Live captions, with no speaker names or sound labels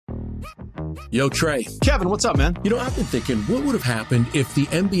Yo, Trey. Kevin, what's up, man? You know, I've been thinking, what would have happened if the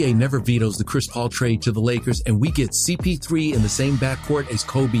NBA never vetoes the Chris Paul trade to the Lakers and we get CP3 in the same backcourt as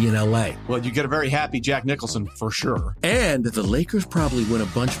Kobe in LA? Well, you get a very happy Jack Nicholson for sure. And the Lakers probably win a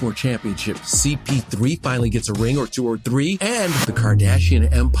bunch more championships. CP3 finally gets a ring or two or three, and the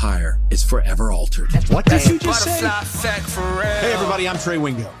Kardashian empire is forever altered. What did you just say? Hey, everybody, I'm Trey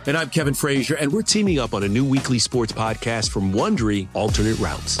Wingo. And I'm Kevin Frazier, and we're teaming up on a new weekly sports podcast from Wondery, Alternate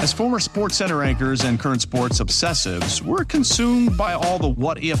Routes. As former Sports Center anchors and current sports obsessives, we're consumed by all the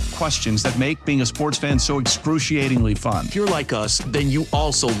what-if questions that make being a sports fan so excruciatingly fun. If you're like us, then you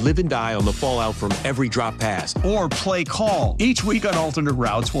also live and die on the fallout from every drop pass. Or play call. Each week on Alternate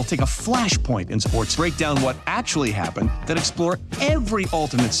Routes, we'll take a flashpoint in sports, break down what actually happened, then explore every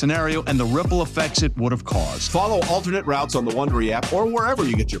alternate scenario and the ripple effects it would have caused. Follow Alternate Routes on the Wondery app or wherever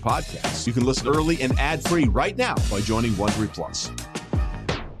you get your podcasts. You can listen early and ad-free right now by joining Wondery Plus.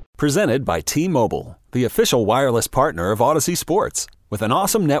 Presented by T-Mobile, the official wireless partner of Odyssey Sports. With an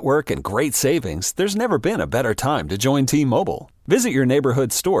awesome network and great savings, there's never been a better time to join T-Mobile. Visit your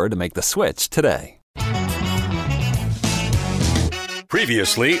neighborhood store to make the switch today.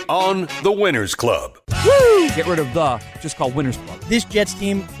 Previously on The Winners Club. Woo! Get rid of the, just call Winners Club. This Jets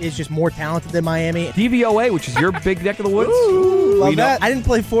team is just more talented than Miami. DVOA, which is your big neck of the woods. Ooh, love that. I didn't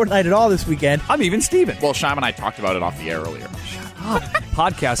play Fortnite at all this weekend. I'm even Steven. Well, Shime and I talked about it off the air earlier.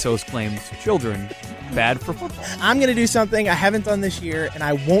 Podcast host claims children bad for football. I'm going to do something I haven't done this year, and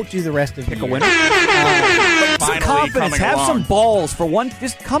I won't do the rest of the year. Pick a winner. Some confidence. Have some balls for one.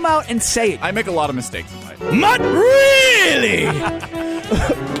 Just come out and say it. I make a lot of mistakes in life. Mutt really,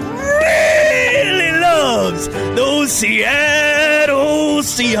 really loves those Seattle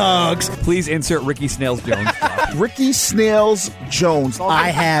Seahawks. Please insert Ricky Snails-Jones. Ricky Snails-Jones. I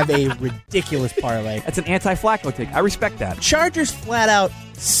have a ridiculous parlay. That's an anti-Flacco take. I respect that. Chargers flat out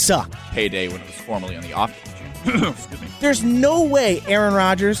suck. Payday when it was formerly on the off. Excuse me. There's no way Aaron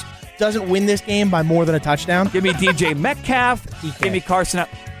Rodgers doesn't win this game by more than a touchdown. Give me DJ Metcalf. DK. Give me Carson. I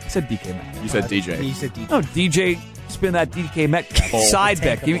said DK Metcalf. You said DJ. You said DJ. No, DJ. Spin that DK Metcalf. Side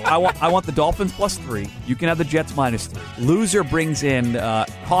bet. I want the Dolphins +3. You can have the Jets -3. Loser brings in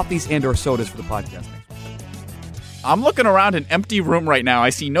coffees and/or sodas for the podcast next week. I'm looking around an empty room right now.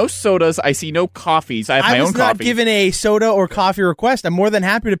 I see no sodas. I see no coffees. I have my own coffee. I was not given a soda or coffee request. I'm more than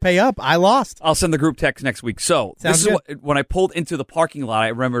happy to pay up. I lost. I'll send the group text next week. So Sounds this good. is when I pulled into the parking lot, I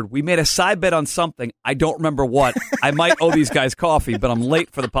remembered we made a side bet on something. I don't remember what. I might owe these guys coffee, but I'm late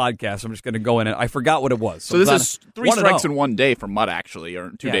for the podcast. I'm just going to go in and I forgot what it was. So this is 3 strikes in one day for Mutt, actually,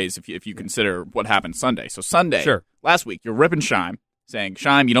 or 2 days if you consider what happened Sunday. So Sunday, last week, you're ripping Shime, saying,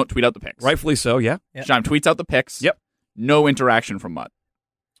 Shime, you don't tweet out the picks. Rightfully so, yeah. Shime tweets out the picks. Yep. No interaction from Mutt.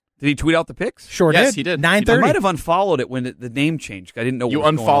 Did he tweet out the picks? Sure yes, did. he did. 9:30. I might have unfollowed it when the name changed. I didn't know what you was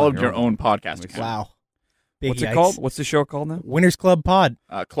going on unfollowed here. your own podcast account. Wow. Big What's yikes. it called? What's the show called now? Winners Club Pod.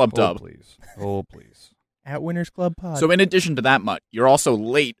 Club Dub. Please. Oh, please. At Winners Club Pod. So in addition to that, Mutt, you're also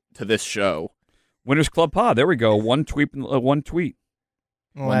late to this show. Winners Club Pod. There we go. One tweet. One tweet.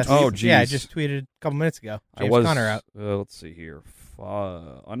 Well, geez. yeah, I just tweeted a couple minutes ago. James Conner out. Let's see here.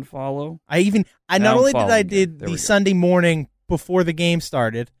 Unfollow. I not only did I unfollowed did it. There the we go. Sunday morning before the game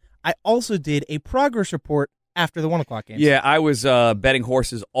started, I also did a progress report after the 1 o'clock game. Yeah, I was betting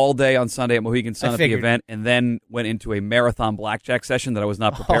horses all day on Sunday at Mohegan Sun at the figured. event, and then went into a marathon blackjack session that I was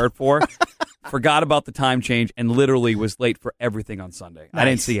not prepared for. Forgot about the time change and literally was late for everything on Sunday. I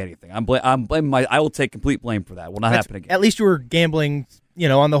didn't Nice. see anything. I'm blaming I will take complete blame for that. Will not happen again. At least you were gambling,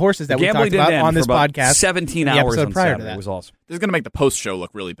 on the horses that we Gambling talked about didn't end on this for about podcast. 17 the hours episode on prior to Saturday. that. It was awesome. This is going to make the post show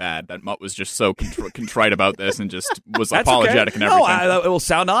look really bad that Mutt was just so contrite about this and just was That's apologetic okay. and everything. No, it will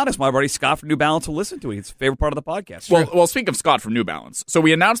sound honest. My buddy Scott from New Balance will listen to it. It's a favorite part of the podcast. Well, speaking of Scott from New Balance, so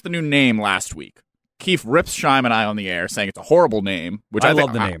we announced the new name last week. Keith rips Shime and I on the air, saying it's a horrible name. Which I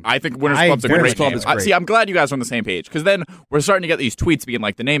love the name. I think Winners Club's a Winners great Club name. is great. See, I'm glad you guys are on the same page because then we're starting to get these tweets being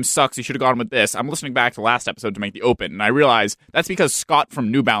like, "The name sucks. You should have gone with this." I'm listening back to last episode to make the open, and I realize that's because Scott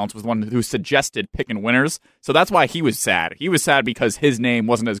from New Balance was the one who suggested picking Winners. So that's why he was sad. He was sad because his name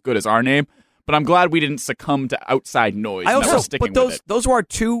wasn't as good as our name. But I'm glad we didn't succumb to outside noise. I and that we're also, sticking but with it. those were our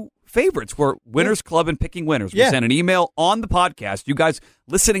two favorites. Were Winners Club and Picking Winners. We Yeah. sent an email on the podcast. You guys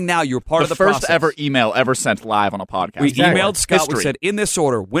listening now, you're part of the first process. ever email ever sent live on a podcast. We emailed Scott. History. We said, in this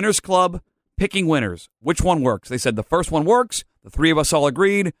order, Winners Club, Picking Winners. Which one works? They said the first one works. The three of us all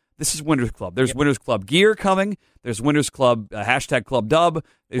agreed. This is Winners Club. There's Winners Club gear coming. There's Winners Club, hashtag Club Dub.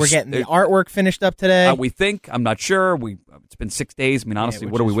 We're getting the artwork finished up today. We think. I'm not sure. It's been 6 days. I mean, honestly,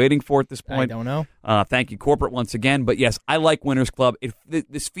 which what are we is- waiting for at this point? I don't know. Thank you, corporate, once again. But yes, I like Winners Club.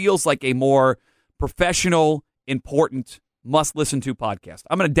 This feels like a more professional, important must-listen-to podcast.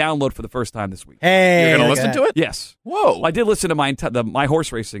 I'm going to download for the first time this week. Hey, You're going to look listen at to it? Yes. Whoa. Well, I did listen to my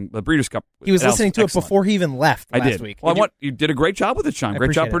horse racing, the Breeders' Cup. He was That listening to excellent. it before he even left I last did. week. Well, you did a great job with it, Sean. I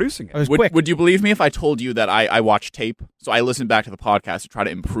Great job appreciate it. producing It it. was quick. Would you believe me if I told you that I watch tape? So I listened back to the podcast to try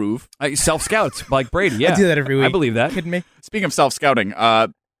to improve. Self-scouts, like Brady, yeah. I do that every week. I believe that. Kidding me? Speaking of self-scouting,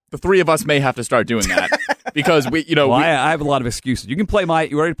 the three of us may have to start doing that because we. I have a lot of excuses. You can play my.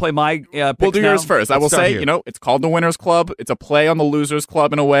 You ready to play my picks We'll do now? yours first. I Let's will start say, here. it's called the Winners Club. It's a play on the Losers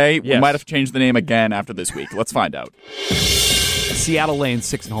Club in a way. We Yes. might have to change the name again after this week. Let's find out. Seattle laying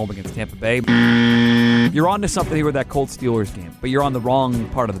 6 at home against Tampa Bay. You're on to something here with that Colts Steelers game, but you're on the wrong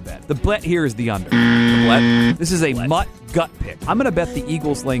part of the bet. The bet here is the under. The bet? This is a mutt gut pick. I'm going to bet the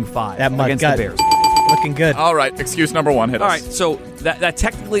Eagles laying 5 That mutt against gut. the Bears. Looking good. All right. Excuse number one. Hit All us. right, so that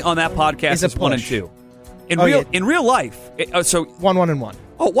technically on that podcast Is a is 1 and push. 2. Oh, In real life, it was a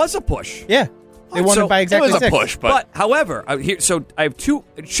 1-1-1. push. Yeah. They won So it by exactly it was a 6. push, but however, I have two.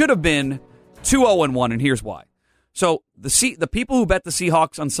 It should have been 2-0-1, and here's why. So the people who bet the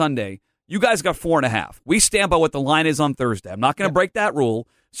Seahawks on Sunday, you guys got 4.5. We stand by what the line is on Thursday. I'm not going to break that rule,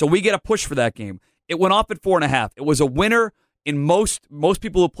 so we get a push for that game. It went off at 4.5. It was a winner. In most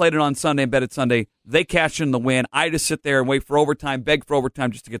people who played it on Sunday and bet it Sunday, they cashed in the win. I just sit there and wait for overtime, beg for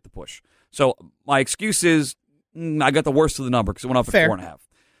overtime just to get the push. So my excuse is I got the worst of the number because it went off at 4.5.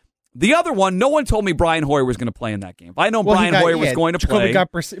 The other one, no one told me Brian Hoyer was going to play in that game. If I know Brian Hoyer was going to Jacoby play.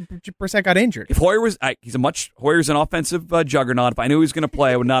 Brissett got injured. If Hoyer was, Hoyer's an offensive juggernaut. If I knew he was going to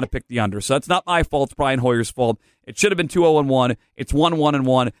play, I would not have picked the under. So that's not my fault. It's Brian Hoyer's fault. It should have been 2-0-1. It's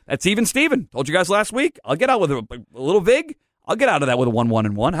 1-1-1. That's even Steven. Told you guys last week. I'll get out with a little vig. I'll get out of that with a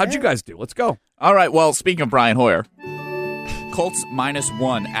 1-1-1. How'd you guys do? Let's go. All right. Well, speaking of Brian Hoyer, Colts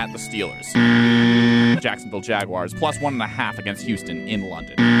 -1 at the Steelers. Jacksonville Jaguars +1.5 against Houston in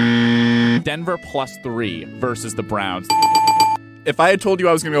London. Denver +3 versus the Browns. If I had told you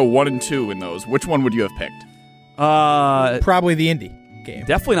I was going to go 1 and 2 in those, which one would you have picked? Probably the Indy game.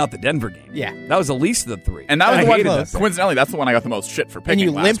 Definitely not the Denver game. Yeah. That was the least of the 3. And that was I the one. hated that. Coincidentally, that's the one I got the most shit for picking And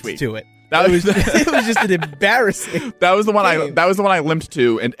you last limped week. to it. That was It was just an embarrassing. That was the one game. That was the one I limped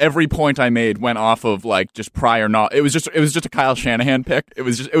to, and every point I made went off of like just prior not. It was just a Kyle Shanahan pick. It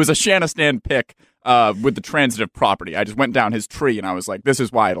was a Shanahan pick with the transitive property. I just went down his tree, and I was like, this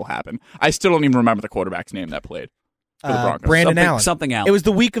is why it'll happen. I still don't even remember the quarterback's name that played for the Broncos. Brandon Allen. Something Allen. It was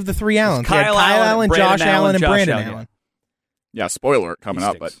the week of the 3 Allens. Kyle You had Kyle Allen, Allen, Brandon Josh Allen, and Josh Brandon Allen, Allen. Yeah, spoiler alert coming He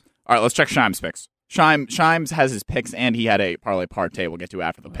up. But stinks. all right, let's check Shime's picks. Shimes has his picks, and he had a parlay partay. We'll get to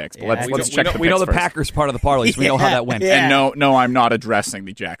after the picks. But Yeah, let's check the we know picks the first. Packers part of the parlays. We know how that went. Yeah. And no, I'm not addressing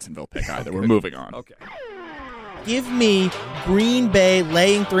the Jacksonville pick either. We're moving on. Okay. Give me Green Bay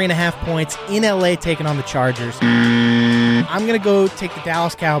laying 3.5 points in LA taking on the Chargers. I'm going to go take the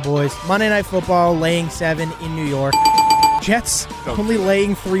Dallas Cowboys. Monday Night Football laying 7 in New York. Jets only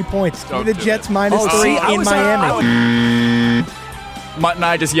laying 3 points. Give me the Jets -3 in Miami. Mutt and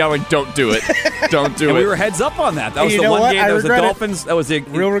I just yelling, "Don't do it! Don't do And it!" we were heads up on that. That was You the know one what? game. I That was the regret it. Dolphins. That was the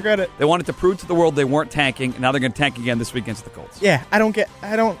Real regret it. They wanted to prove to the world they weren't tanking, and now they're going to tank again this week against the Colts. Yeah, Adam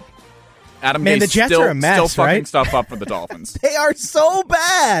Man, Gase the Jets still, are a mess, still fucking right? stuff up for the Dolphins. They are so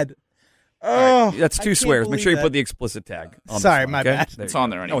bad. Oh, That's I 2 can't swears. Make sure you believe put that. the explicit tag on this Sorry, one, my okay? bad. There It's you on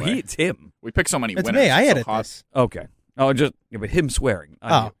go. there No, anyway. it's him. We pick so many That's winners. me. I It's so edit hot. this. Okay. Oh, but him swearing.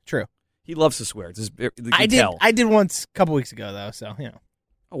 Oh, true. He loves to swear. It's just, you can I did. tell. I did once a couple weeks ago though, so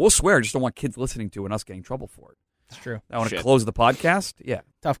Oh, we'll swear. Just don't want kids listening to it and us getting in trouble for it. it's true. I want to Shit. close the podcast. Yeah.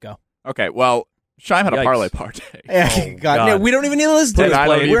 Tough go. Okay, well, Shime had a Yikes. parlay partay. Yeah, Oh, God, no, God. we don't even need to listen Please to it.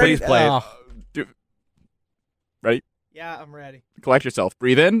 play it. We're- Please play it. oh. Ready? Yeah, I'm ready. Collect yourself.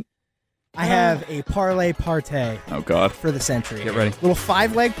 Breathe in. I have a parlay partay Oh God. for the century. Get ready. Little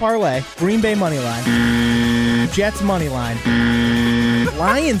 5-leg parlay. Green Bay money line. Jets money line.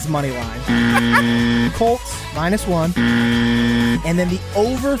 Lions money line. Colts -1. And then the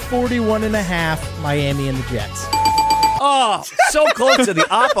over 41.5 Miami and the Jets. Oh, so close to the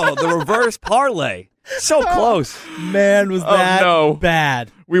oppo, the reverse parlay. So close. Man, was Oh, that no.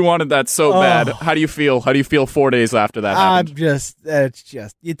 bad. We wanted that so bad. How do you feel? How do you feel 4 days after that I'm happened?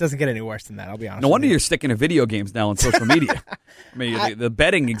 it doesn't get any worse than that, I'll be honest. No wonder with you. you're sticking to video games now on social media. I mean, the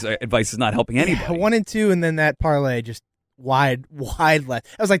betting advice is not helping anybody. 1 and 2, and then that parlay just wide left.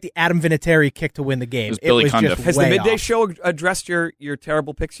 That was like the Adam Vinatieri kick to win the game. It was Billy Cundiff. just Has the way midday off. show addressed your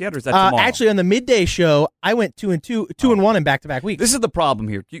terrible picks yet, or is that tomorrow? Actually, on the midday show, I went 2 and 1 in back-to-back weeks. This is the problem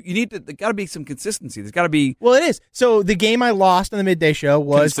here. You need to. There got to be some consistency. There's got to be. Well, it is. So the game I lost on the midday show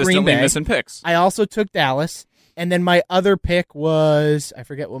was Green Consistently Bay. missing picks. I also took Dallas, and then my other pick was I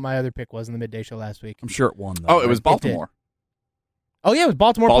forget what my other pick was in the midday show last week. I'm sure it won. Though, Oh, it was right? Baltimore. Oh, yeah, it was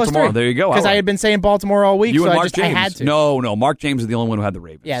Baltimore Baltimore, +3. there you go. Because I had been saying Baltimore all week, You so and I Mark just James. I had to. No, Mark James is the only one who had the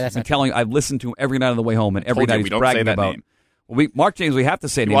Ravens. Yeah, that's I'm not telling. I've listened to him every night on the way home, and every Told you night we he's don't bragging say that about. name. Well, Mark James, we have to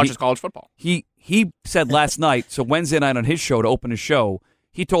say. He name. watches college football. He said last night. So Wednesday night on his show to open his show,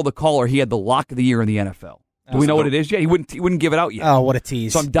 he told the caller he had the lock of the year in the NFL. Do we know what it is yet? He wouldn't give it out yet. Oh, what a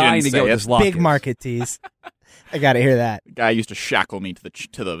tease. So I'm dying to Didn't get say what it. this lock Big is. market tease. I got to hear that. The guy used to shackle me to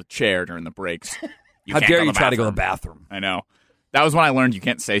the chair during the breaks. How can't dare go you to the try to go to the bathroom. bathroom? I know. That was when I learned you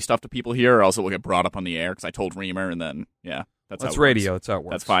can't say stuff to people here, or else it will get brought up on the air. Because I told Reamer, and then that's That's how it radio. works. That's how it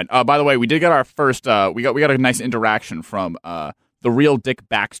works. That's fine. By the way, we did get our first. We got a nice interaction from the real Dick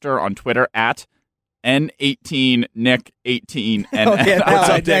Baxter on Twitter at N18 Nick 18. And Oh, yeah, what's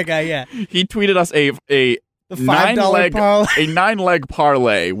up, that Dick? guy, yeah. He tweeted us a The $5 parlay. a 9-leg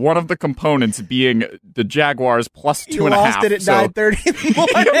parlay. One of the components being the Jaguars plus He 2.5. lost it at So 9:30 in the he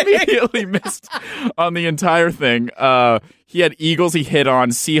morning. immediately missed on the entire thing. He had Eagles. He hit on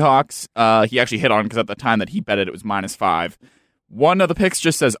Seahawks. He actually hit on because at the time that he bet it was -5. One of the picks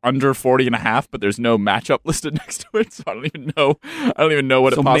just says under 40.5, but there's no matchup listed next to it, so I don't even know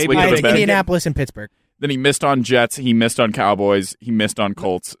what So it possibly maybe could It's have been. Indianapolis and Pittsburgh. Then he missed on Jets. He missed on Cowboys. He missed on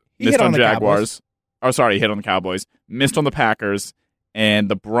Colts. He Missed hit on on the Jaguars. Oh, sorry, he hit on the Cowboys. Missed on the Packers. And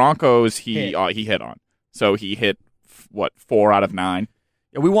the Broncos he hit on. So he hit, 4 out of 9?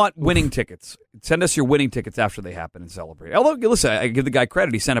 Yeah, we want winning tickets. Send us your winning tickets after they happen and celebrate. Although, listen, I give the guy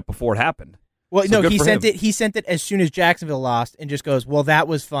credit. He sent it before it happened. Well, So no, good he for sent him. it. He sent it as soon as Jacksonville lost, and just goes, "Well, that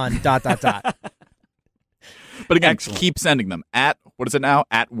was fun." ... But again, keep sending them at, what is it now?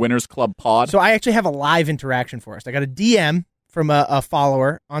 At Winners Club Pod. So I actually have a live interaction for us. I got a DM from a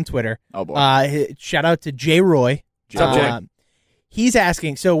follower on Twitter. Oh, boy. Shout out to Jay Roy. What's up, Jay? He's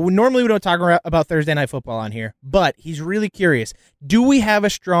asking. So normally we don't talk about Thursday Night Football on here, but he's really curious. Do we have a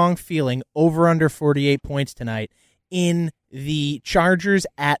strong feeling over under 48 points tonight in the Chargers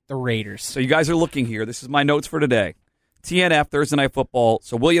at the Raiders? So you guys are looking here. This is my notes for today. TNF, Thursday Night Football.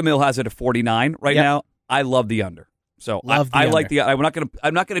 So William Hill has it at 49 right Yep. now. I love the under. So Love the I like under. the.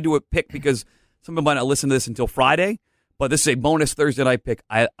 I'm not gonna do a pick because some people might not listen to this until Friday. But this is a bonus Thursday night pick.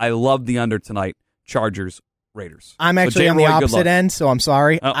 I love the under tonight. Chargers, Raiders. I'm So actually Jay on the Roy, good opposite luck. end, so I'm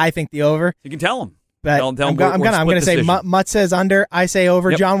sorry. Oh. I think the over. You can tell him. But Tell him I'm we're going to say split Mutt says under. I say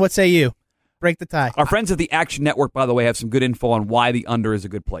over. Yep. John, what say you? Break the tie. Our friends at the Action Network, by the way, have some good info on why the under is a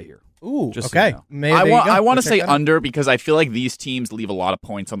good play here. Ooh, Just so okay. you know. Maybe I there you want go. to We'll say check that out. under because I feel like these teams leave a lot of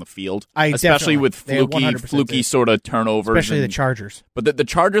points on the field, Definitely. especially with They 100% fluky do. sort of turnovers. Especially the and- Chargers. But the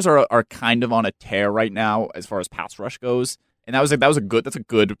Chargers are kind of on a tear right now as far as pass rush goes, and that's a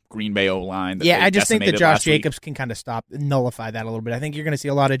good Green Bay O line. Yeah, I just think that decimated Josh last week. Jacobs can kind of nullify that a little bit. I think you're going to see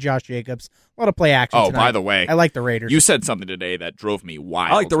a lot of Josh Jacobs, a lot of play action. Oh, tonight. by the way, I like the Raiders. You said something today that drove me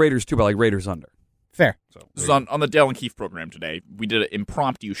wild. I like the Raiders too, but I like Raiders under. Fair. So This is on the Dale and Keefe program today. We did an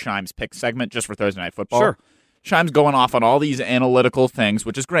impromptu Shimes pick segment just for Thursday Night Football. Sure. Shimes going off on all these analytical things,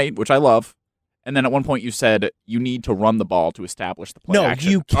 which is great, which I love. And then at one point you said you need to run the ball to establish the play No,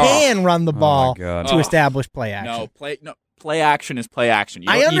 action. you can run the ball God. to establish play action. Play action is play action. You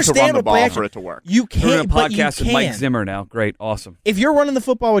I don't understand need to run the what play ball action- for it to work. You We're doing a can't, but you podcast with Mike can. Zimmer now. Great, awesome. If you're running the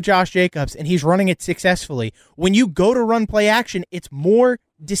football with Josh Jacobs and he's running it successfully, when you go to run play action, it's more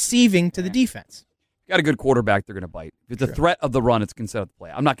deceiving to the defense. Got a good quarterback, they're going to bite. If it's a threat of the run, it's considered the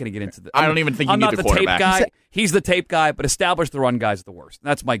play. I'm not going to get into the. I don't even think you I'm need not the the tape quarterback. guy. He's the tape guy, but establish the run guy's the worst.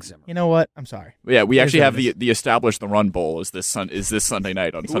 That's Mike Zimmer. You know what? I'm sorry. Yeah, we actually have Here's the Establish the Run Bowl is this Sunday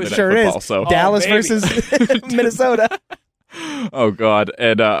night on Sunday Night Sure Football. is. So Dallas baby. versus Minnesota. oh god,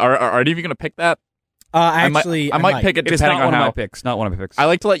 and are you even going to pick that? I might pick it It is depending not on one of how. my picks. Not one of my picks. I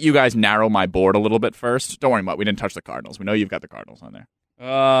like to let you guys narrow my board a little bit first. Don't worry about it. We didn't touch the Cardinals. We know you've got the Cardinals on there.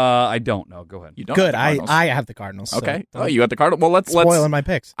 I don't know. Go ahead. You don't. Good. Have the Cardinals. I have the Cardinals. so Okay. don't Oh, you got the Cardinals. Well, let's spoiling my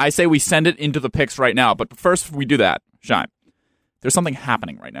picks. I say we send it into the picks right now. But first, if we do that, Shine, there's something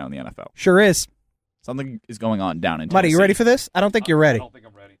happening right now in the NFL. Sure is. Something is going on down in Muddy, Tennessee. you ready for this? I don't think you're ready. I don't think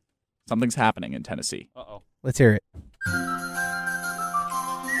I'm ready. Something's happening in Tennessee. Uh-oh. Let's hear it.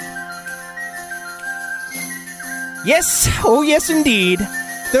 Yes, oh yes indeed.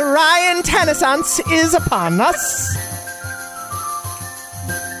 The Ryan Tennessance is upon us.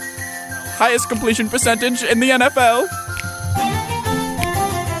 Highest completion percentage in the NFL.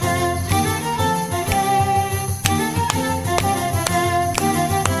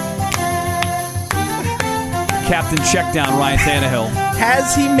 Captain Checkdown, Ryan Tannehill.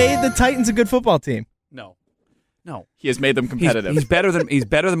 Has he made the Titans a good football team? No. He has made them competitive. He's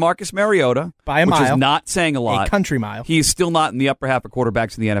better than Marcus Mariota By a which mile. is not saying a lot. A country mile. He's still not in the upper half of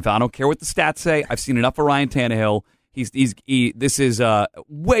quarterbacks in the NFL. I don't care what the stats say. I've seen enough of Ryan Tannehill. This is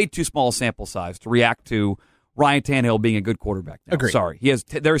way too small a sample size to react to Ryan Tannehill being a good quarterback now. Agreed. Sorry.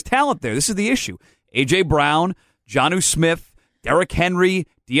 There's talent there. This is the issue. A.J. Brown, Jonnu Smith, Derrick Henry,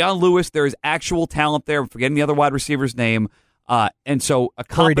 Deion Lewis. There is actual talent there. I'm forgetting the other wide receiver's name. And so a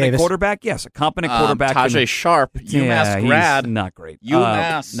competent quarterback, yes, a competent quarterback. Tajay Sharp, UMass grad. He's not great.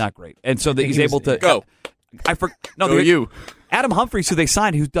 UMass. Not great. And so that he's able to go. You. Adam Humphries, who they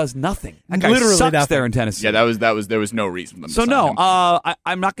signed, who does nothing. That guy Literally sucks nothing. there in Tennessee. Yeah, there was no reason for them. So to sign him.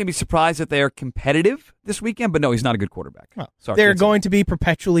 I'm not going to be surprised that they are competitive this weekend. But no, he's not a good quarterback. Well, Sorry, they're going to be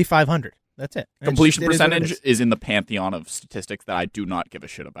perpetually 500. That's it. Completion percentage is in the pantheon of statistics that I do not give a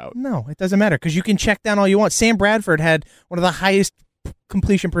shit about. No, it doesn't matter because you can check down all you want. Sam Bradford had one of the highest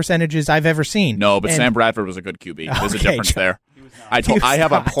completion percentages I've ever seen. No, but Sam Bradford was a good QB. There's a difference there. I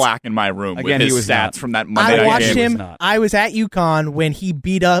have a plaque in my room with his stats from that Monday night game. I watched him. I was at UConn when he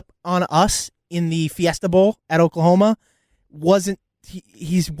beat up on us in the Fiesta Bowl at Oklahoma.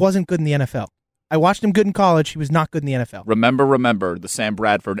 He wasn't good in the NFL. I watched him good in college. He was not good in the NFL. Remember the Sam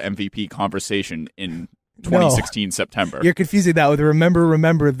Bradford MVP conversation in 2016 September. You're confusing that with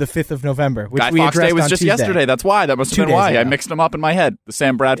remember the 5th of November, which Guy we Fawkes addressed Day was on just Tuesday. yesterday. That's why. That must have been why. I mixed them up in my head. The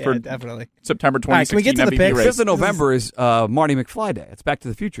Sam Bradford definitely. September 2016 right, can we get to the MVP pick? race. 5th of November is Marty McFly Day. It's Back to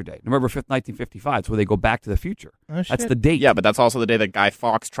the Future Day. November 5th, 1955. It's where they go back to the future. Oh, shit. That's the date. Yeah, but that's also the day that Guy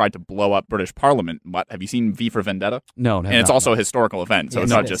Fawkes tried to blow up British Parliament. What, have you seen V for Vendetta? No, and it's also a historical event, so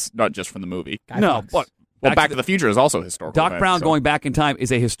it's not just from the movie. Guy Fawkes. But Back to the Future is also historical. Doc event, Brown so. going back in time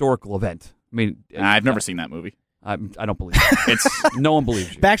is a historical event. I mean, I've never seen that movie. I don't believe it. It's no one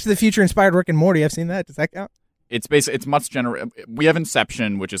believes you. Back to the Future inspired Rick and Morty. I've seen that. Does that count? It's basically much we have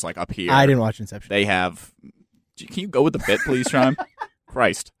Inception, which is like up here. I didn't watch Inception. They have. Can you go with the bit, please, Shime?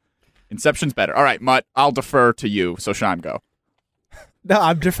 Christ, Inception's better. All right, Mutt, I'll defer to you. So Shime, go. No,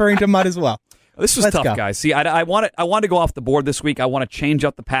 I'm deferring to Mutt as well. This was tough, guys. See, I want to go off the board this week. I want to change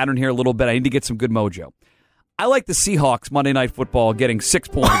up the pattern here a little bit. I need to get some good mojo. I like the Seahawks Monday Night Football getting 6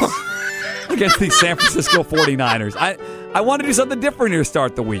 points against the San Francisco 49ers. I want to do something different here to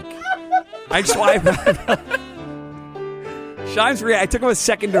start the week. Shine's react. I took him a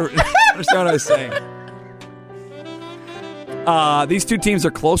second to understand what I was saying. These two teams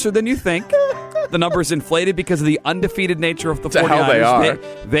are closer than you think. The number is inflated because of the undefeated nature of the 49ers. Hell they are.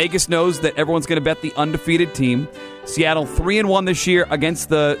 Vegas knows that everyone's going to bet the undefeated team. Seattle 3-1 this year against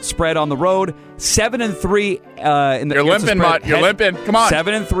the spread on the road. 7-3 in the. You're limping, Mutt. You're limping. Come on.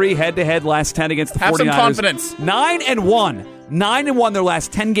 7-3 head-to-head last 10 against the 49ers. Have some confidence. 9-1. 9-1 their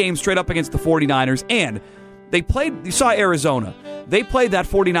last 10 games straight up against the 49ers. And they played. You saw Arizona. They played that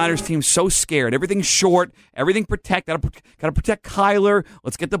 49ers team so scared. Everything's short. Everything protect. Got to protect Kyler.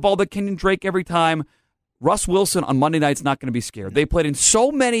 Let's get the ball to Kenyon Drake every time. Russ Wilson on Monday night's not going to be scared. They played in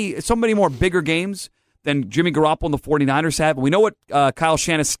so many more bigger games than Jimmy Garoppolo and the 49ers have. We know what Kyle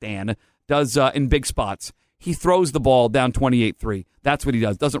Shanahan does in big spots. He throws the ball down 28-3. That's what he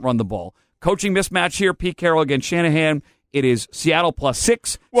does. Doesn't run the ball. Coaching mismatch here. Pete Carroll against Shanahan. It is Seattle +6.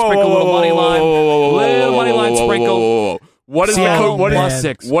 Sprinkle a little money line. Little money line sprinkle. What is Seattle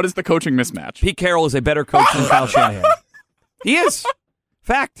 +6? What is the coaching mismatch? Pete Carroll is a better coach than Kyle Shanahan. He is.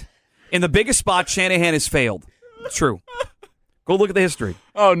 Fact. In the biggest spot, Shanahan has failed. It's true. Go look at the history.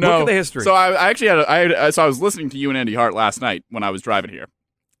 Oh, no. Look at the history. So I actually so I was listening to you and Andy Hart last night when I was driving here.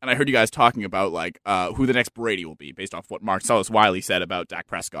 And I heard you guys talking about who the next Brady will be based off what Marcellus Wiley said about Dak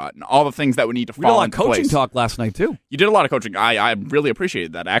Prescott and all the things that would need to fall into place. We did a lot of coaching talk last night, too. You did a lot of coaching. I really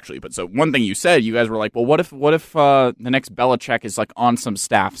appreciated that, actually. But so one thing you said, you guys were like, well, what if the next Belichick is like on some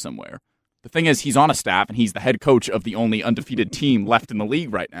staff somewhere? The thing is, he's on a staff, and he's the head coach of the only undefeated team left in the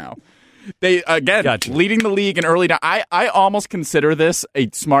league right now. They, again, leading the league in early down. I almost consider this a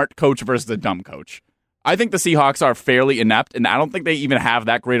smart coach versus a dumb coach. I think the Seahawks are fairly inept, and I don't think they even have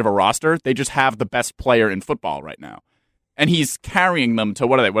that great of a roster. They just have the best player in football right now. And he's carrying them to,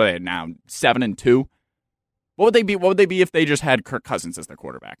 what are they now, 7-2? What would they be? What would they be if they just had Kirk Cousins as their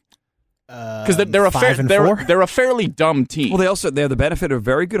quarterback? Because they're a fairly dumb team. Well, they have the benefit of a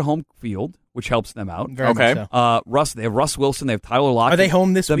very good home field, which helps them out. Very much so. They have Russ Wilson. They have Tyler Lockett. Are they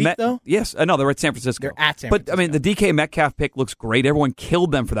home this week, though? Yes. No, they're at San Francisco. They're at San Francisco. But, I mean, the DK Metcalf pick looks great. Everyone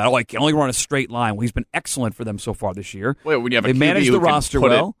killed them for that. Oh, I can only run a straight line. Well, he's been excellent for them so far this year. Wait, when you have they managed the roster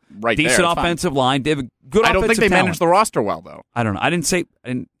well. Right decent there, offensive line. They have a good offensive I don't think they managed the roster well, though. I don't know. I didn't say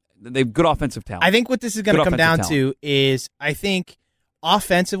they have good offensive talent. I think what this is going to come down to is I think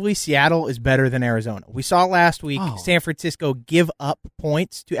offensively, Seattle is better than Arizona. We saw last week San Francisco give up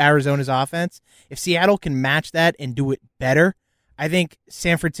points to Arizona's offense. If Seattle can match that and do it better, I think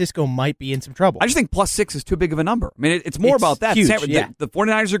San Francisco might be in some trouble. I just think +6 is too big of a number. I mean, it's more It's about that. huge, The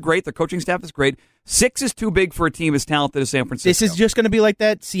 49ers are great. The coaching staff is great. 6 is too big for a team as talented as San Francisco. This is just going to be like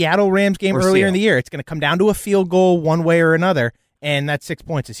that Seattle Rams game Or earlier Seattle. in the year. It's going to come down to a field goal one way or another, and that 6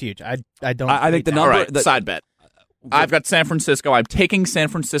 points is huge. I don't. I think the number. All right, side bet. I've got San Francisco. I'm taking San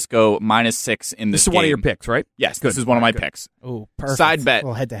Francisco -6 in this This is game. one of your picks, right? Yes, Good. this is one of my Good. picks. Oh, perfect. Side bet.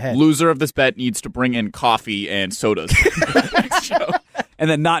 Well, head-to-head. Loser of this bet needs to bring in coffee and sodas. Next show. And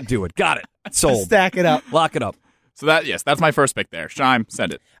then not do it. Got it. Sold. Stack it up. Lock it up. So that's my first pick there. Shime,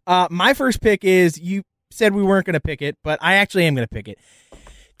 send it. My first pick is, you said we weren't going to pick it, but I actually am going to pick it.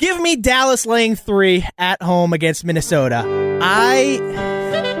 Give me Dallas laying 3 at home against Minnesota.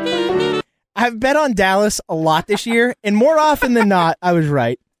 I've bet on Dallas a lot this year, and more often than not, I was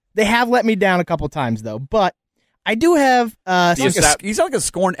right. They have let me down a couple times, though, but I do have... He's like a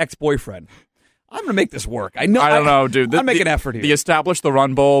scorned ex-boyfriend. I'm going to make this work. I know. I don't know, dude. I'll make an effort here. The establish the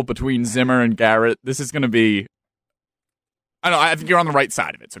run bowl between Zimmer and Garrett. This is going to be... I don't know. I think you're on the right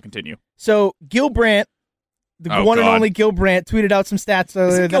side of it, so continue. So, Gil Brandt, the one and only Gil Brandt, tweeted out some stats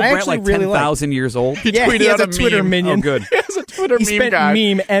earlier that I actually like really like. 10,000 years old? He Yeah, tweeted he has out a Twitter meme. minion. Oh, good. He has a Twitter He meme spent guy.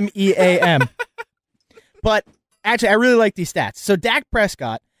 meme, M-E-A-M. But actually, I really like these stats. So Dak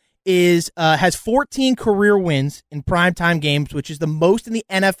Prescott has 14 career wins in primetime games, which is the most in the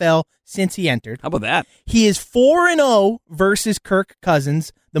NFL since he entered. How about that? He is 4-0 versus Kirk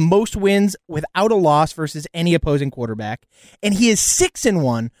Cousins, the most wins without a loss versus any opposing quarterback. And he is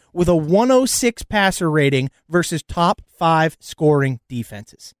 6-1 with a 106 passer rating versus top 5 scoring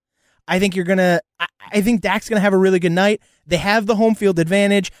defenses. I think I think Dak's going to have a really good night. They have the home field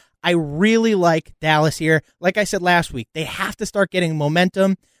advantage. I really like Dallas here. Like I said last week, they have to start getting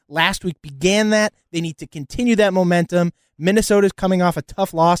momentum. Last week began that. They need to continue that momentum. Minnesota's coming off a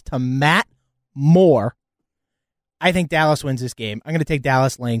tough loss to Matt Moore. I think Dallas wins this game. I'm going to take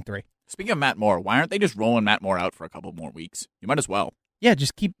Dallas laying 3. Speaking of Matt Moore, why aren't they just rolling Matt Moore out for a couple more weeks? You might as well. Yeah,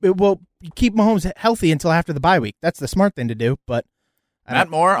 just keep Mahomes healthy until after the bye week. That's the smart thing to do. But Matt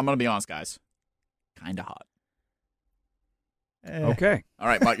Moore, I'm going to be honest, guys, kind of hot. Okay. All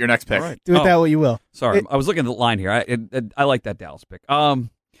right, Mutt, your next pick. All right. Do with that what you will. Sorry, I was looking at the line here. I like that Dallas pick.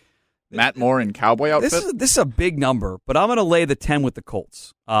 Matt Moore in cowboy outfit? This is a big number, but I'm going to lay the 10 with the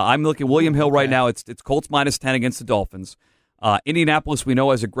Colts. I'm looking at William Hill right now. It's Colts -10 against the Dolphins. Indianapolis, we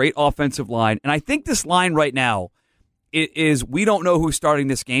know, has a great offensive line. And I think this line right now is we don't know who's starting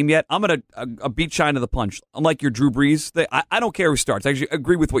this game yet. I'm going to beat Shine to the punch. Unlike your Drew Brees, I don't care who starts. I actually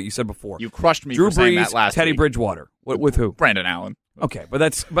agree with what you said before. You crushed me Drew for saying Brees, that last Teddy week. Bridgewater. With who? Brandon Allen. Okay, but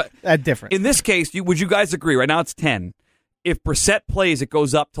that's different. In this case, would you guys agree? Right now it's 10. If Brissett plays, it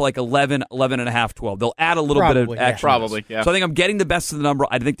goes up to like 11, 11.5, 12. They'll add a little bit of action. Probably, yeah. So I think I'm getting the best of the number.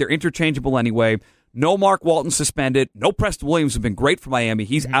 I think they're interchangeable anyway. No Mark Walton suspended. No Preston Williams has been great for Miami.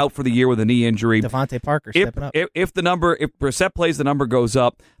 He's out for the year with a knee injury. Devontae Parker stepping up. If Brissett plays, the number goes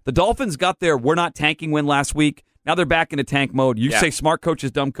up. The Dolphins got their we're not tanking win last week. Now they're back into tank mode. You say smart coach is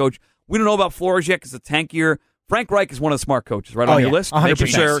dumb coach. We don't know about Flores yet because it's a tank year. Frank Reich is one of the smart coaches, right on your list.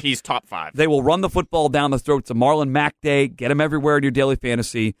 100%. He's top 5. They will run the football down the throats of Marlon Mack Day. Get him everywhere in your daily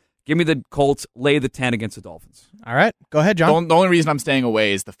fantasy. Give me the Colts. Lay the 10 against the Dolphins. All right. Go ahead, John. The only reason I'm staying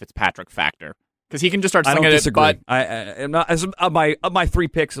away is the Fitzpatrick factor. Because he can just start I slinging don't it. disagree. But I'm not, of my 3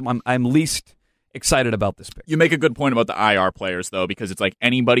 picks, I'm least excited about this pick. you make a good point about the IR players, though, because it's like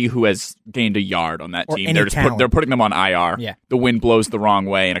anybody who has gained a yard on that Or team, any they're putting them on IR. Yeah. The wind blows the wrong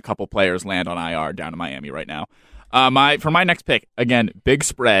way, and a couple players land on IR down in Miami right now. For my next pick, again, big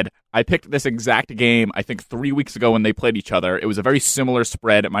spread. I picked this exact game, I think, 3 weeks ago when they played each other. It was a very similar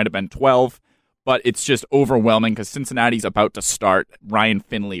spread. It might have been 12, but it's just overwhelming because Cincinnati's about to start Ryan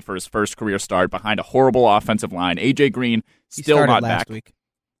Finley for his first career start behind a horrible offensive line. A.J. Green He still started not last back. week.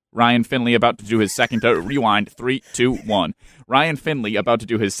 Ryan Finley about to do his second rewind 3, 2, 1. Ryan Finley about to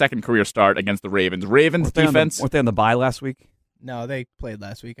do his second career start against the Ravens. Ravens defense. Weren't they on the bye last week? No, they played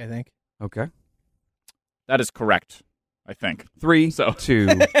last week, I think. Okay. That is correct, I think. 3, So- 2,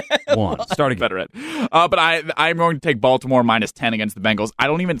 1. Starting Better at. But I'm going to take Baltimore -10 against the Bengals. I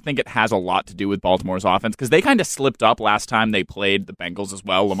don't even think it has a lot to do with Baltimore's offense because they kind of slipped up last time they played the Bengals as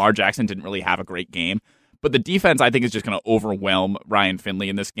well. Lamar Jackson didn't really have a great game. But the defense, I think, is just going to overwhelm Ryan Finley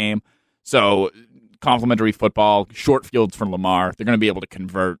in this game. So, complimentary football, short fields for Lamar. They're going to be able to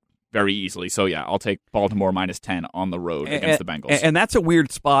convert very easily. So, yeah, I'll take Baltimore -10 on the road against the Bengals. And that's a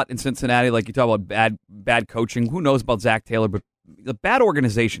weird spot in Cincinnati. Like you talk about bad coaching. Who knows about Zach Taylor? But the bad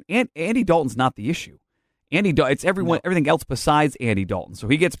organization. And Andy Dalton's not the issue. It's everything else besides Andy Dalton. So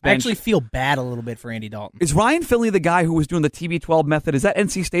he gets I benched. actually feel bad a little bit for Andy Dalton. Is Ryan Finley the guy who was doing the TB12 method? Is that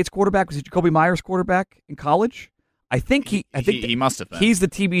NC State's quarterback? Was it Jacoby Myers' quarterback in college? I think he must have been. He's the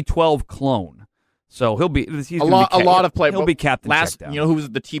TB12 clone. So he'll be a lot of players. He'll be captain. Last, checkdown. you know who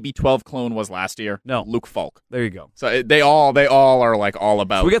the TB12 clone was last year? No, Luke Falk. There you go. So they all are like all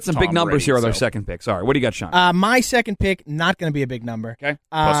about. So we got some Tom big numbers Brady, here with our second pick. Sorry, what do you got, Sean? My second pick, not going to be a big number. Okay.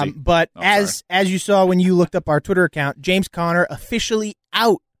 But as you saw when you looked up our Twitter account, James Conner officially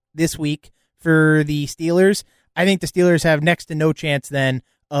out this week for the Steelers. I think the Steelers have next to no chance then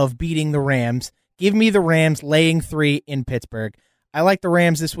of beating the Rams. Give me the Rams laying 3 in Pittsburgh. I like the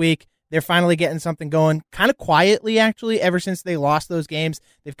Rams this week. They're finally getting something going, kind of quietly, actually, ever since they lost those games.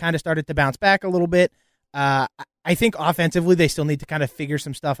 They've kind of started to bounce back a little bit. I think offensively, they still need to kind of figure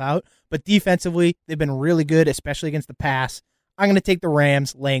some stuff out. But defensively, they've been really good, especially against the pass. I'm going to take the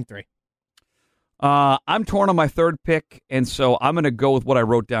Rams laying 3. I'm torn on my third pick, and so I'm going to go with what I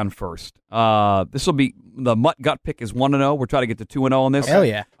wrote down first. This will be the Mutt Gut pick is 1-0. We're trying to get to 2-0 on this. Hell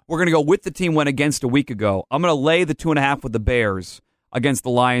yeah. We're going to go with the team went against a week ago. I'm going to lay the 2.5 with the Bears against the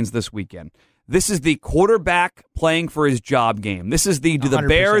Lions this weekend. This is the quarterback playing for his job game. This is do the 100%.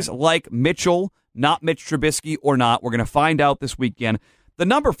 Bears like Mitchell, not Mitch Trubisky, or not? We're going to find out this weekend. The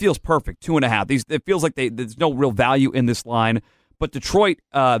number feels perfect, 2.5. It feels like there's no real value in this line. But Detroit,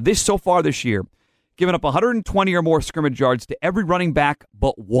 so far this year, giving up 120 or more scrimmage yards to every running back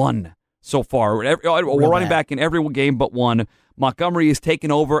but one so far. We're running back in every game but one. Montgomery is taking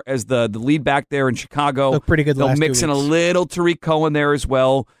over as the lead back there in Chicago. Look pretty good They'll last 2 mix in a weeks. little Tariq Cohen there as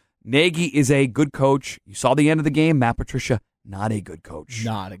well. Nagy is a good coach. You saw the end of the game. Matt Patricia, not a good coach.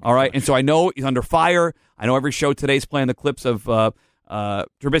 Not a good All right, coach. and so I know he's under fire. I know every show today's playing the clips of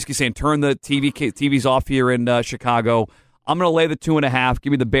Trubisky saying, turn the TVs off here in Chicago. I'm going to lay the 2.5. Give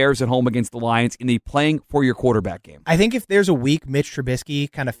me the Bears at home against the Lions in the playing for your quarterback game. I think if there's a week Mitch Trubisky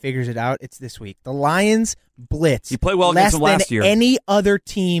kind of figures it out, it's this week. The Lions blitz. He played well against them last year. Less than any other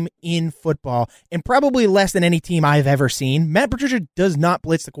team in football, and probably less than any team I've ever seen. Matt Patricia does not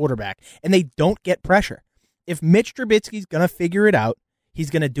blitz the quarterback, and they don't get pressure. If Mitch Trubisky's going to figure it out, he's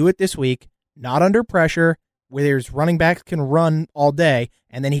going to do it this week, not under pressure, where his running backs can run all day,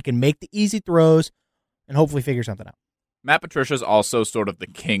 and then he can make the easy throws and hopefully figure something out. Matt Patricia's also sort of the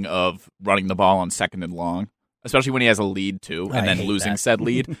king of running the ball on second and long, especially when he has a lead, too, and then losing said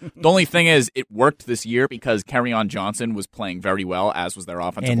lead. The only thing is, it worked this year because Kerryon Johnson was playing very well, as was their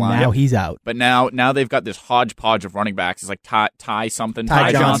offensive line. And now he's out. But now they've got this hodgepodge of running backs. It's like Ty something.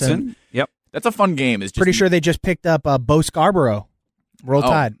 Ty Johnson. Yep. That's a fun game. It's just Pretty sure they just picked up Bo Scarborough. Roll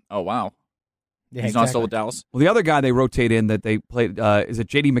Tide. Oh, wow. Yeah, He's not still with Dallas? Well, the other guy they rotate in that they played, is it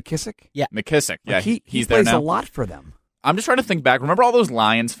J.D. McKissick? Yeah. McKissick. Yeah, he he's there plays now. a lot for them. I'm just trying to think back. Remember all those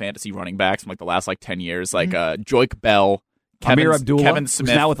Lions fantasy running backs from like the last 10 years? Like Joik Bell, Amir Abdullah, Kevin who's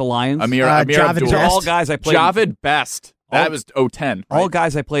Smith. now with the Lions. Amir Javid Abdullah. These are all guys I played. Javid Best. That was 010. All right?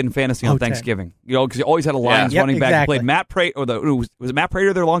 guys I played in fantasy on 010. Thanksgiving. You know, because you always had a Lions Yep, running back. exactly. You played Matt Prater, was it Matt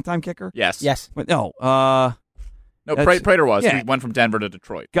Prater their longtime kicker? Yes. Yes. But no, No, That's- Prater was. yeah. He went from Denver to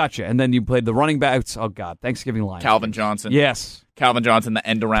Detroit. gotcha. And then you played the running backs. Oh God, Thanksgiving Lions. Calvin Johnson. Yes, Calvin Johnson, the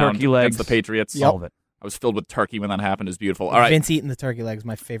end around Turkey legs. against the Patriots. all of it. I was filled with turkey when that happened. It was beautiful. All right. Vince eating the turkey leg is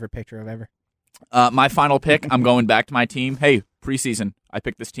my favorite picture of ever. My final pick, I'm going back to my team. Hey, preseason, I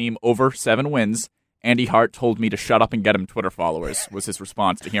picked this team over 7 wins. Andy Hart told me to shut up and get him Twitter followers, was his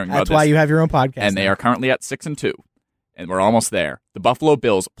response to hearing about That's this. why you have your own podcast. And they now. are currently at 6-2, and we're almost there. The Buffalo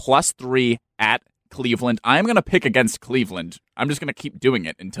Bills +3 at Cleveland. I'm going to pick against Cleveland. I'm just going to keep doing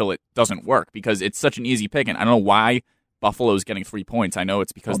it until it doesn't work because it's such an easy pick, and I don't know why Buffalo's getting 3 points. I know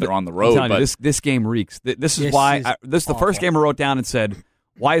it's because they're on the I'm road, telling you, but this game reeks. This is This why. is This is the first awful. game I wrote down and said,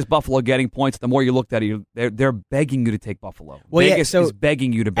 "Why is Buffalo getting points?" The more you looked at it, they're begging you to take Buffalo. Well, yeah, Vegas so is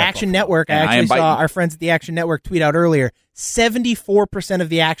begging you to bet Action Buffalo. Network, I And I actually am saw biting. our friends at the Action Network tweet out earlier, 74% of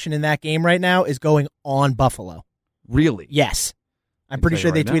the action in that game right now is going on Buffalo. Really? Yes. I'm Can pretty tell sure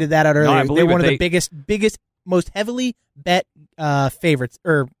you they right now. tweeted that out No, I earlier. believe They're it. one of They- the biggest, most heavily bet favorites,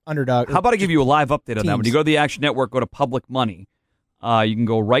 or underdog. How about I give you a live update on that? When Teams. you go to the Action Network, go to Public Money. You can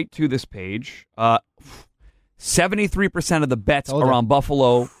go right to this page. 73% of the bets Told are ya. on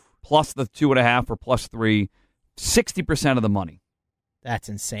Buffalo, plus the 2.5 or +3. 60% of the money. That's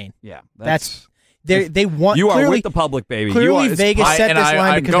insane. Yeah, They want you are clearly, with the public, baby. Clearly, you are, it's Vegas I- set and this I-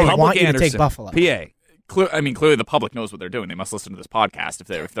 line I'm because going they Public want you to take Anderson, Buffalo. PA. Clearly the public knows what they're doing. They must listen to this podcast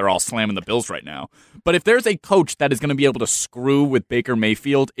if they're all slamming the Bills right now. But if there's a coach that is going to be able to screw with Baker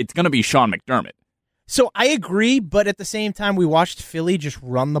Mayfield, it's going to be Sean McDermott. So I agree, but at the same time, we watched Philly just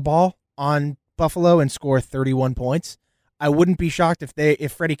run the ball on Buffalo and score 31 points. I wouldn't be shocked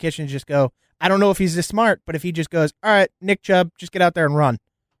if Freddie Kitchens just go, I don't know if he's this smart, but if he just goes, all right, Nick Chubb, just get out there and run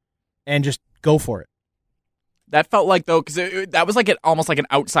and just go for it. That felt like, though, because that was like almost like an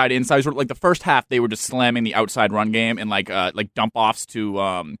outside-inside sort of, like the first half they were just slamming the outside run game and like dump-offs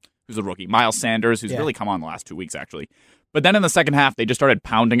to, who's a rookie? Miles Sanders, who's really come on the last 2 weeks, actually. But then in the second half, they just started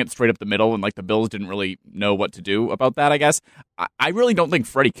pounding it straight up the middle, and like the Bills didn't really know what to do about that, I guess. I really don't think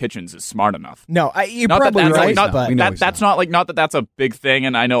Freddie Kitchens is smart enough. No, you're probably right. That's not that's a big thing,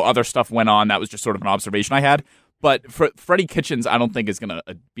 and I know other stuff went on. That was just sort of an observation I had. But Freddie Kitchens, I don't think is going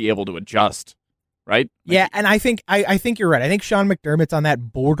to be able to adjust, right? Yeah, and I think you're right. I think Sean McDermott's on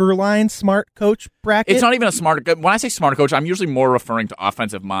that borderline smart coach bracket. It's not even a smart. When I say smart coach, I'm usually more referring to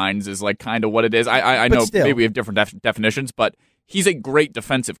offensive minds is like kind of what it is. I know still, maybe we have different definitions, but he's a great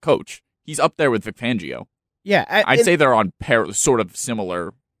defensive coach. He's up there with Vic Fangio. Yeah, I'd say they're on sort of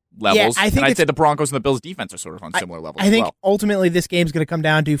similar levels. Yeah, I'd say the Broncos and the Bills defense are sort of on similar levels. I think ultimately this game's going to come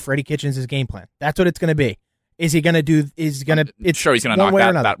down to Freddie Kitchens' game plan. That's what it's going to be. Is he going to do? Is going to? It's sure he's going to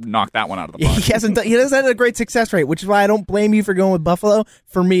knock that one out of the park. He hasn't. He doesn't have a great success rate, which is why I don't blame you for going with Buffalo.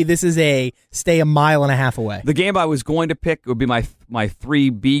 For me, this is a stay a mile and a half away. The game I was going to pick would be my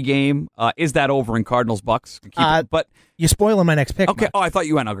 3B game. Is that over in Cardinals Bucks? But you're spoiling my next pick. Okay. Mike. Oh, I thought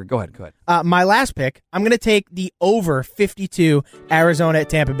you went. Okay, go ahead. My last pick, I'm going to take the over 52 Arizona at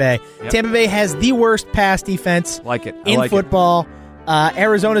Tampa Bay. Yep. Tampa Bay has the worst pass defense in football.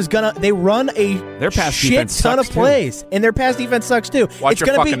 Arizona's they run their pass shit ton of plays, and their pass defense sucks too. Watch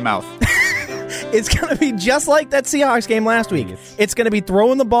your fucking mouth. It's going to be just like that Seahawks game last week. It's going to be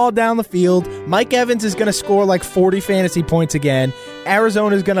throwing the ball down the field. Mike Evans is going to score like 40 fantasy points again.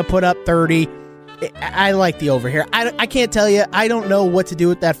 Arizona's going to put up 30. I like the over here. I can't tell you. I don't know what to do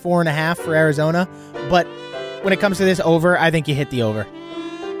with that 4.5 for Arizona, but when it comes to this over, I think you hit the over.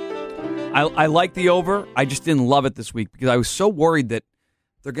 I like the over. I just didn't love it this week because I was so worried that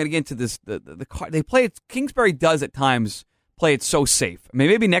they're going to get into this. They play it. Kingsbury does at times play it so safe. I mean,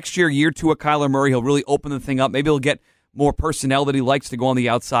 maybe next year 2 of Kyler Murray, he'll really open the thing up. Maybe he'll get more personnel that he likes to go on the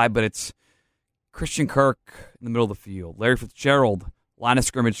outside. But it's Christian Kirk in the middle of the field, Larry Fitzgerald, line of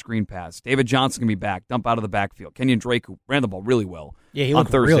scrimmage screen pass. David Johnson can be back, dump out of the backfield. Kenyon Drake, who ran the ball really well. Yeah, he on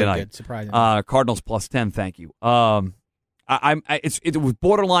looked Thursday really night. Good, surprisingly. Cardinals +10. Thank you. It was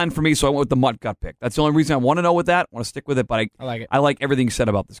borderline for me, so I went with the Mutt gut pick. That's the only reason I want to know with that. I want to stick with it, but I like it. I like everything you said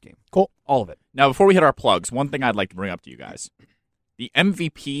about this game. Cool. All of it. Now, before we hit our plugs, one thing I'd like to bring up to you guys. The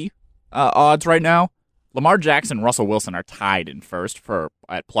MVP odds right now, Lamar Jackson and Russell Wilson are tied in first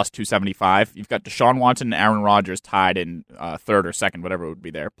at +275. You've got Deshaun Watson and Aaron Rodgers tied in third or second, whatever it would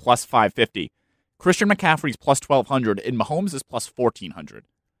be there, +550. Christian McCaffrey's +1,200, and Mahomes is +1,400.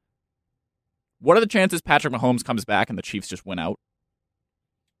 What are the chances Patrick Mahomes comes back and the Chiefs just win out?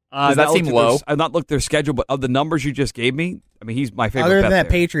 Does that seem low? I've not looked at their schedule, but of the numbers you just gave me, I mean, he's my favorite. Other than bet that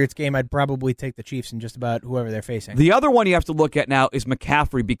there. Patriots game, I'd probably take the Chiefs in just about whoever they're facing. The other one you have to look at now is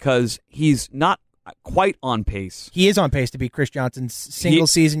McCaffrey because he's not quite on pace. He is on pace to beat Chris Johnson's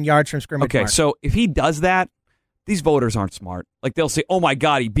single-season yards from scrimmage mark. So if he does that, these voters aren't smart. Like, they'll say, oh, my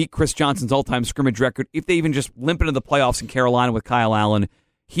God, he beat Chris Johnson's all-time scrimmage record. If they even just limp into the playoffs in Carolina with Kyle Allen,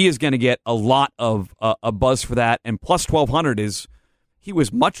 he is going to get a lot of a buzz for that. And +1,200 he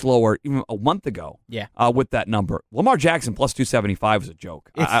was much lower even a month ago. Yeah. With that number. Lamar Jackson +275 is a joke.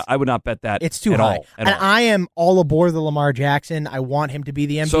 I would not bet that. It's too at high. All, and I am all aboard the Lamar Jackson. I want him to be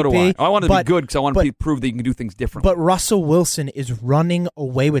the MVP. So do I. I want him to be good because I want him to prove that he can do things differently. But Russell Wilson is running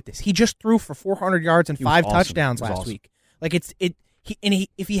away with this. He just threw for 400 yards and 5 touchdowns last week. Like if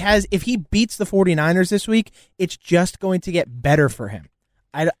he beats the 49ers this week, it's just going to get better for him.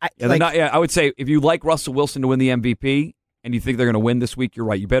 I would say if you like Russell Wilson to win the MVP and you think they're going to win this week, you're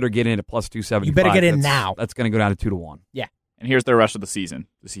right. You better get in at +275. You better get in now. That's going to go down to 2-1. Yeah. And here's the rest of the season,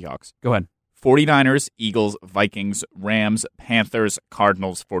 the Seahawks. Go ahead. 49ers, Eagles, Vikings, Rams, Panthers,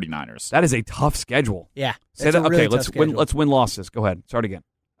 Cardinals, 49ers. That is a tough schedule. Yeah. Say that. Really okay, let's win losses. Go ahead. Start again.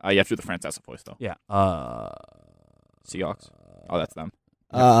 You have to do the Francesa voice, though. Yeah. Seahawks. Oh, that's them.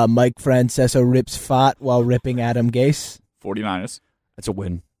 Mike Francesa rips fat while ripping Adam Gase. 49ers. That's a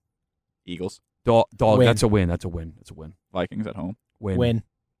win. Eagles. Dog. Win. That's a win. That's a win. That's a win. Vikings at home. Win.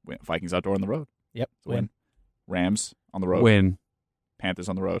 Vikings outdoor on the road. Yep. Win. Rams on the road. Win. Panthers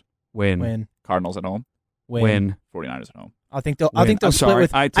on the road. Win. Cardinals at home. Win. 49ers at home. I think they'll split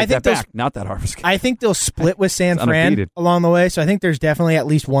with. I take that back. Not that hard. I think they'll split with San Fran along the way. So I think there's definitely at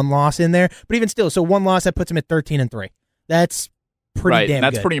least one loss in there. But even still, so one loss that puts them at 13-3. That's pretty damn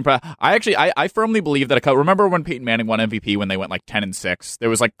that's good. Pretty impressive. I firmly believe that. Remember when Peyton Manning won MVP when they went like 10-6? There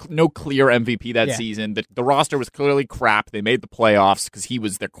was like no clear MVP that season. The roster was clearly crap. They made the playoffs because he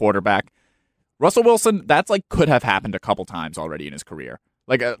was their quarterback. Russell Wilson, that's like could have happened a couple times already in his career.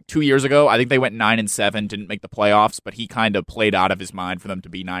 Like 2 years ago, I think they went 9-7, didn't make the playoffs, but he kind of played out of his mind for them to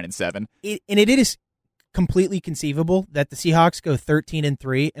be 9-7. It is completely conceivable that the Seahawks go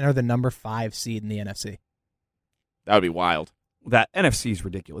 13-3 and are the number 5 seed in the NFC. That would be wild. That NFC is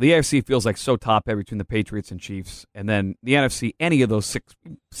ridiculous. The AFC feels like so top heavy between the Patriots and Chiefs, and then the NFC, any of those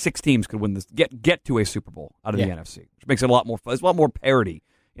six teams could win this, get to a Super Bowl out of the NFC, which makes it a lot more fun. There's a lot more parity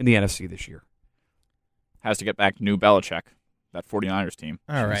in the NFC this year. Has to get back to new Belichick, that 49ers team.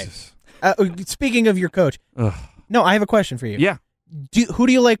 All right. Speaking of your coach, no, I have a question for you. Yeah. Who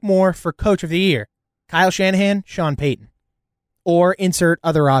do you like more for Coach of the Year? Kyle Shanahan, Sean Payton, or insert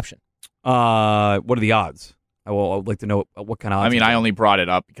other option? What are the odds? I would like to know what kind of odds. I mean, I only brought it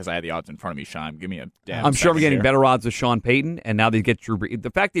up because I had the odds in front of me, Sean. Give me a damn I'm sure we're getting here. better odds with Sean Payton, and now they get Drew Brees. The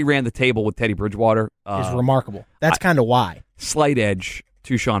fact that he ran the table with Teddy Bridgewater Is remarkable. That's kind of why. Slight edge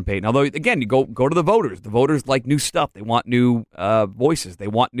to Sean Payton. Although, again, you go to the voters. The voters like new stuff. They want new voices. They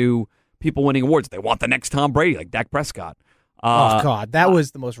want new people winning awards. They want the next Tom Brady, like Dak Prescott. Oh, God. That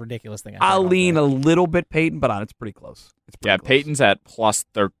was the most ridiculous thing I've I'll heard lean all a day. little bit Payton, but it's pretty close. It's pretty close. Peyton's at plus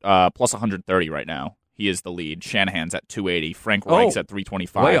 130 right now. He is the lead. Shanahan's at 280. Frank Reich's at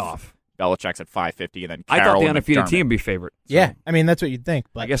 325. Way off. Belichick's at 550, and then I Carroll thought the and undefeated McDermott. team would be favorite. So Yeah, I mean, that's what you'd think.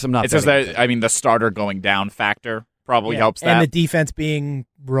 But I guess I'm not. It's just betting that, with I mean, the starter going down factor probably helps that. And the defense being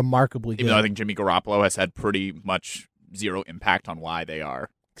remarkably good. Even though I think Jimmy Garoppolo has had pretty much zero impact on why they are.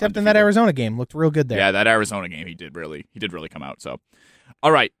 Except in that undefeated. Arizona game. Looked real good there. Yeah, that Arizona game, he did really come out. So,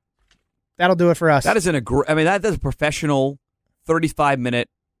 all right. That'll do it for us. That is that's a professional 35-minute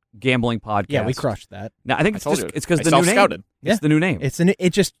gambling podcast. Yeah, we crushed that. Now, I think I told you. it's because I the new name. self-scouted. Yeah. It's the new name. It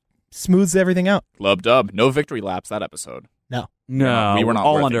just smooths everything out. Club dub. No victory laps that episode. No. No, we were not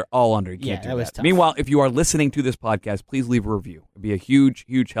all worthy. under. All under. You Yeah, can't do that was tough. Meanwhile, if you are listening to this podcast, please leave a review. It'd be a huge,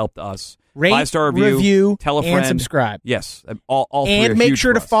 huge help to us. Rate, 5-star review, tell a friend, and subscribe. Yes, all three And are make huge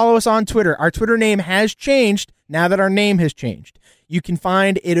sure for to us. follow us on Twitter. Our Twitter name has changed now that our name has changed. You can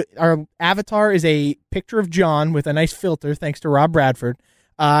find it. Our avatar is a picture of John with a nice filter, thanks to Rob Bradford.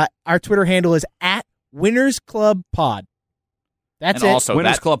 Our Twitter handle is @WinnersClubPod. That's And it. also,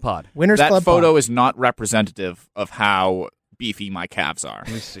 Winners that, Club Pod. Winners that Club photo Pod. is not representative of how beefy my calves are.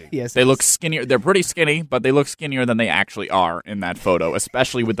 Let me see. Yes, They it look is. skinnier. They're pretty skinny, but they look skinnier than they actually are in that photo,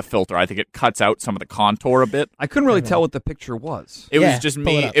 especially with the filter. I think it cuts out some of the contour a bit. I couldn't really tell what the picture was. It Yeah, was just pull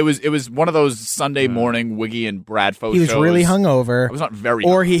me. it up. It was one of those Sunday morning Wiggy and Brad Foe He was shows. really hungover. I was not very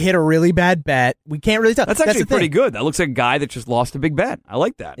or hungover. he hit a really bad bet. We can't really tell. That's actually the pretty thing. good. That looks like a guy that just lost a big bet. I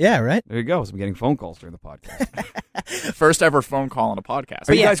like that. Yeah, right? There you go. So I'm getting phone calls during the podcast. First ever phone call on a podcast.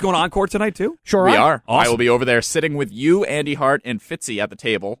 Are you guys going Encore tonight too? Sure We are. Awesome. I will be over there sitting with you, Andy Hart, and Fitzy at the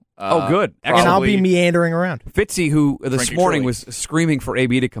table. Oh, good. And I'll be probably- meandering around. Fitzy, who this Drinking morning Truly. was screaming for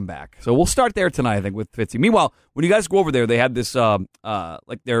AB to come back. So we'll start there tonight, I think, with Fitzy. Meanwhile, when you guys go over there, they had this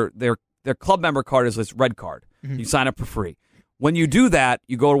like their club member card is this red card. Mm-hmm. You sign up for free. When you do that,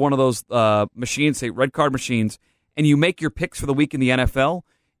 you go to one of those machines, say red card machines, and you make your picks for the week in the NFL.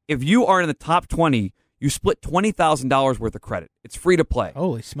 If you are in the top 20, you split $20,000 worth of credit. It's free to play.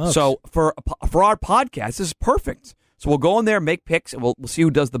 Holy smokes. So for our podcast, this is perfect. So we'll go in there, make picks, and we'll see who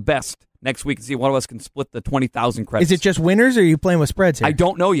does the best next week and see if one of us can split the 20,000 credits. Is it just winners, or are you playing with spreads here? I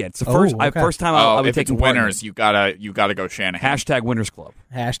don't know yet. It's the Oh, first okay. first time I'll be if it's taking part in it. winners, you gotta go Shanahan. Hashtag Winners Club.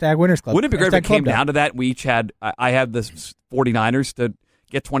 Hashtag Winners Club. Wouldn't it be great if Hashtag it came Club down to that? We each had. I had the 49ers to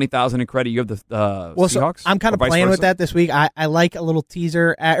get 20,000 in credit. You have the Well, so Seahawks. I'm kind or of vice playing with versa? that this week. I like a little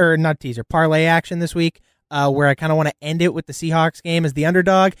teaser, or not teaser, parlay action this week, where I kind of want to end it with the Seahawks game as the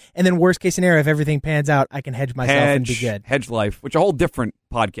underdog, and then worst case scenario, if everything pans out, I can hedge myself and be good. Hedge life, which is a whole different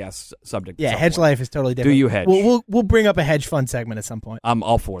podcast subject. at Yeah, some hedge point. life is totally different. you hedge? We'll bring up a hedge fund segment at some point. I'm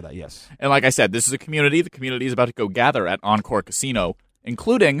all for that. Yes. And like I said, this is a community. The community is about to go gather at Encore Casino,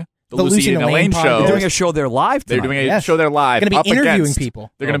 including the The Lucy Lucy and and Elaine Elaine show. podcast. They're doing a show there live They're tonight. doing a Yes. show there live. Gonna be up interviewing against,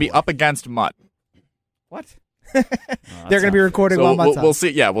 people. They're going to Oh, be boy. up against Mutt. What? They're going to be recording So while Mutt's on. we'll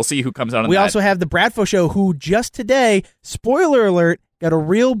see. Yeah, we'll see who comes out on We that. also have the Bradfo Show, who just today, spoiler alert, got a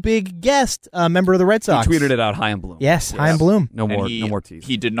real big guest, member of the Red He Sox. tweeted it out high and bloom. Yes, Chaim Bloom. No And more. he, no more tease.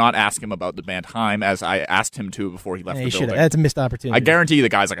 He did not ask him about the band Haim, as I asked him to before he left Yeah, the he should building. have. That's a missed opportunity. I guarantee you the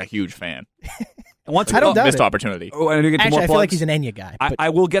guy's like a huge fan. And once I don't doubt Missed it. opportunity. Oh, and to get to Actually, more I feel like plugs, he's an Enya guy. But I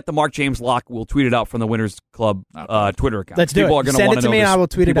will get the Mark James lock. We'll tweet it out from the Winners Club Twitter account. Let's do People it. Are gonna Send wanna it to know me and this. I will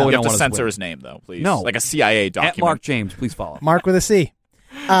tweet it People out. are You gonna have to wanna censor win. his name, though, please. No. Like a CIA At document. Mark James, please follow. Mark with a C.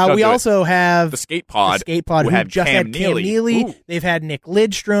 Don't We do it. also have The Skate Pod. The Skate Pod, who who had just Cam had Cam Neely. Neely. Ooh. They've had Nick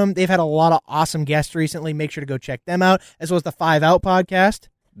Lidstrom. They've had a lot of awesome guests recently. Make sure to go check them out, as well as the 5 Out podcast.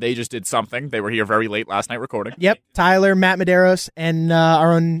 They just did something. They were here very late last night recording. Yep, Tyler, Matt Medeiros, and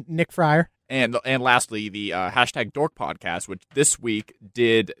our own Nick Fryer. And lastly, the hashtag Dork podcast, which this week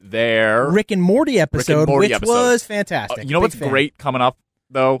did their Rick and Morty episode, Morty which episode. was fantastic. You know Big what's fan. great coming up,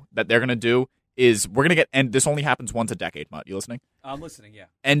 though, that they're going to do is we're gonna get this only happens once a decade. Mutt, you listening? I'm listening. Yeah.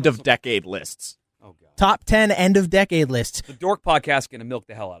 End of decade lists. Oh god. Top 10 end of decade lists. The Dork Podcast going to milk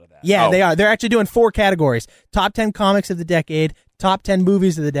the hell out of that. Yeah, Oh. they are. They're actually doing 4 categories: top 10 comics of the decade, top 10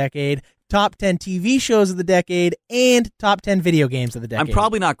 movies of the decade, top 10 TV shows of the decade, and top 10 video games of the decade. I'm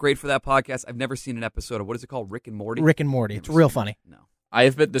probably not great for that podcast. I've never seen an episode of what is it called, Rick and Morty. Rick and Morty. It's real funny. No. I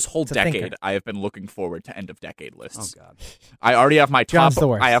have been this whole It's a thinker. decade. I have been looking forward to end of decade Oh lists. god. I already have my top. John's the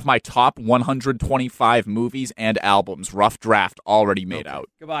worst. I have my top 125 movies and albums. Rough draft already made out.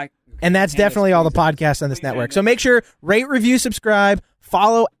 Goodbye. And that's definitely all the podcasts on this network. So make sure, rate, review, subscribe,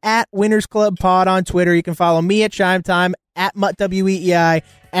 follow at Winners Club Pod on Twitter. You can follow me at Chime Time, at Mutt WEEI,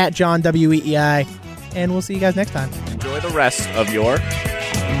 at John WEEI. And we'll see you guys next time. Enjoy the rest of your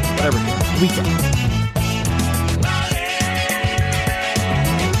Weekend.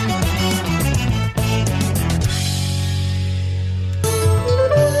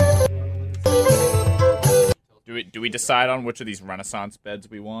 Do we decide on which of these Renaissance beds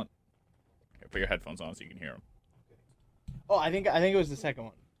we want? Okay, put your headphones on so you can hear them. Oh, I think it was the second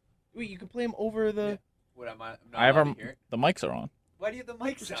one. Wait, you can play them over the... I have the mics are on. Why do you have the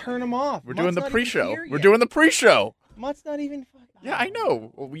mics Just on? turn them off. We're Mutt's doing the not even pre-show. here We're yet. doing the pre-show. Mutt's not even... Yeah, I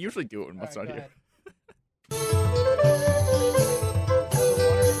know. Well, we usually do it when Mutt's All not right, here.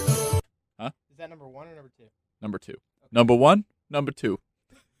 Huh? Is that number 1 or number 2? Number 2. Number 1, number 2.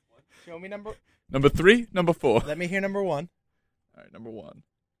 Show me number... Number 3, number 4. Let me hear number 1. All right, number 1.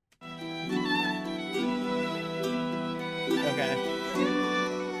 Okay.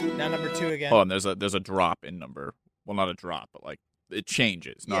 Now number 2 again. Oh, and there's a drop in number. Well, not a drop, but like it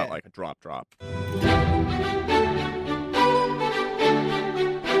changes, not Yeah. like a drop. Okay,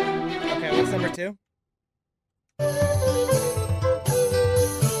 what's number 2?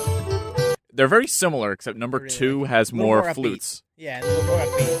 They're very similar, except number Really? 2 has A little more more upbeat. flutes. Yeah, and a little more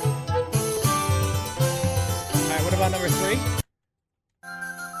upbeat. All right, what about number 3?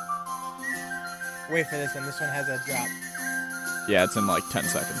 Wait for this one. This one has a drop. Yeah, it's in like 10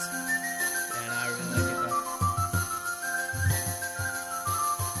 seconds. Yeah, no, I really like it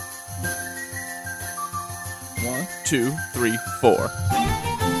though. 1, 2, 3, 4.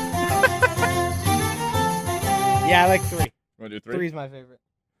 Yeah, I like 3. Want to do 3? 3 is my favorite.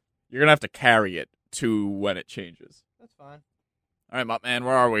 You're gonna have to carry it to when it changes. That's fine. All right, Mutt Man,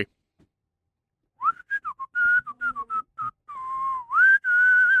 where are we?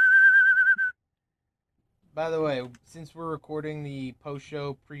 By the way, since we're recording the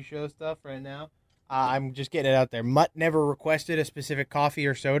post-show, pre-show stuff right now, I'm just getting it out there. Mutt never requested a specific coffee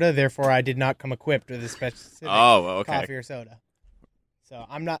or soda, therefore I did not come equipped with a specific Okay. coffee or soda. So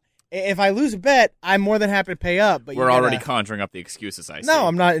I'm not. If I lose a bet, I'm more than happy to pay up. But We're you gotta, already conjuring up the excuses. I see. No,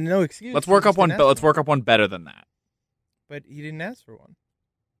 I'm not. No excuse. Let's work You up just one. didn't ask Let's for work up one better than that. But he didn't ask for one.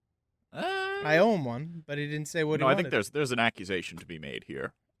 I owe him one, but he didn't say what he No, I wanted. think there's an accusation to be made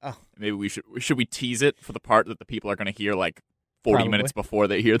here. Oh. Maybe we should tease it for the part that the people are going to hear like 40 Probably. minutes before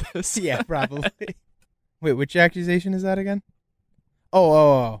they hear this. Yeah, probably. Wait, which accusation is that again?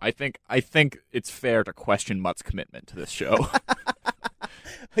 Oh. I think it's fair to question Mutt's commitment to this show.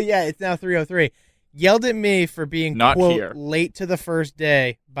 Yeah, it's now 3:03. Yelled at me for being Not quote here. late to the first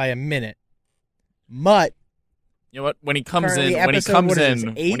day by a minute. Mutt. You know what? When he comes Currently, in, episode, what is this,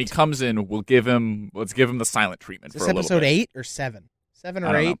 when 8? he comes in, let's give him the silent treatment Is for this a little episode bit. 8 or 7? 7 I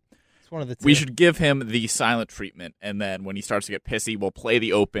or don't 8? know. It's one of the two. We should give him the silent treatment, and then when he starts to get pissy, we'll play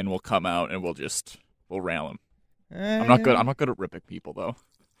the open. We'll come out and we'll rail him. I'm not good at ripping people though.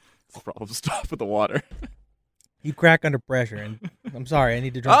 It's the problem. Stop with the water. You crack under pressure, and I'm sorry. I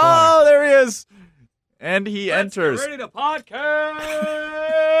need to drink water. Oh, there he is, and he enters. Ready to podcast?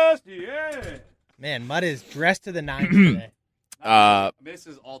 Yeah. Man, Mutt is dressed to the nines today. This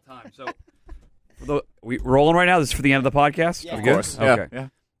is all time. So, we rolling right now. This is for the end of the podcast. Yeah. Are we Of good? course. Okay. Yeah.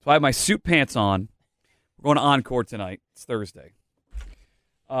 So I have my suit pants on. We're going to Encore tonight. It's Thursday.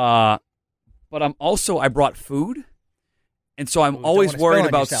 But I brought food, and so I'm Ooh, don't always wanna spill worried on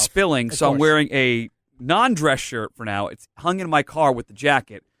about yourself. spilling. Of So I'm course. wearing a non-dress shirt for now. It's hung in my car with the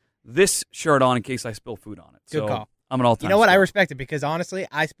jacket. This shirt on in case I spill food on it. Good so call. I'm an all-time. You know what? I spiller. respect it because honestly,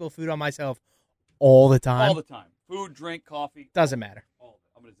 I spill food on myself all the time. all the time. Food, drink, coffee. Doesn't matter. All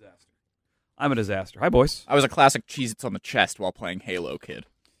of it. I'm a disaster. Hi, boys. I was a classic Cheez-Its on the chest while playing Halo Kid.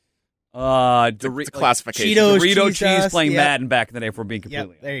 It's It's a classification. Cheetos, Dorito cheese cheese dust, playing yep. Madden back in the day. If we're being Yep,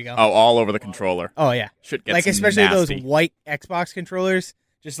 completely there you go. Oh, all over the controller. Oh yeah. Shit gets Like especially nasty. those white Xbox controllers,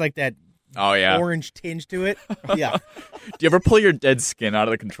 just like that Oh yeah. orange tinge to it. Yeah. Do you ever pull your dead skin out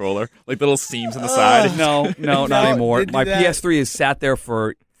of the controller, like little seams on the side? No, not No, anymore. didn't do My that. PS3 has sat there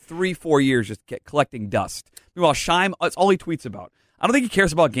for 3-4 years just collecting dust. Meanwhile, Shime, that's all he tweets about. I don't think he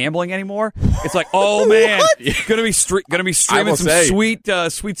cares about gambling anymore. It's like, oh man, gonna be streaming some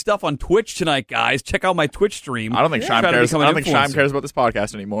sweet stuff on Twitch tonight, guys. Check out my Twitch stream. I don't think Shime cares. I don't think Shime cares about this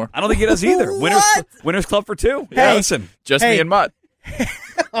podcast anymore. I don't think he does either. Winners Club for 2. Yeah, listen, just me and Mutt.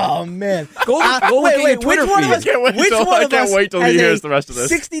 Oh man! Go look at your Twitter feed. I can't wait till he hears the rest of this.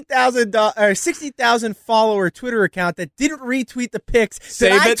 60,000 follower Twitter account that didn't retweet the pics.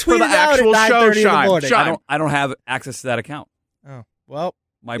 Save it for the actual show, Shime. I don't have access to that account. Oh well,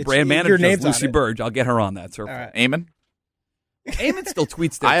 my brand manager is Lucy Burge. I'll get her on that. Sir, right. Eamon still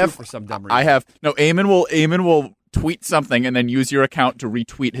tweets that for some dumb reason. Eamon will tweet something and then use your account to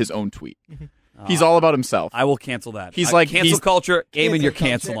retweet his own tweet. He's all about himself. I will cancel that. He's like cancel culture. Eamon, you're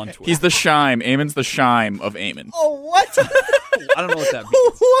canceled on Twitter. He's the Shime. Eamon's the Shime of Eamon. Oh, what? I don't know what that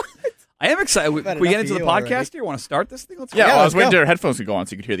means. What? I am excited. Can we get into the podcast here? Want to start this thing? Let's go. I was waiting till your headphones could go on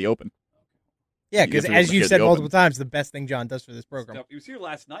so you could hear the Open. Yeah, because as you said multiple times, the best thing John does for this program. He was here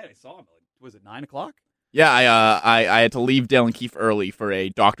last night. I saw him. Was it 9 o'clock? Yeah, I had to leave Dale and Keefe early for a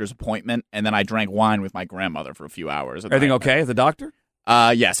doctor's appointment, and then I drank wine with my grandmother for a few hours. Everything okay at the doctor?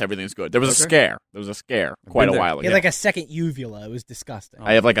 Yes, everything's good. There was a scare. Quite a while ago. He had like a second uvula. It was disgusting.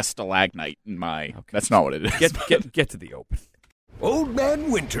 I have like a stalagmite in my... Okay. That's not what it is. Get to the Open. Old Man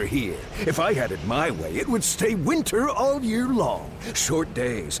Winter here. If I had it my way, it would stay winter all year long. Short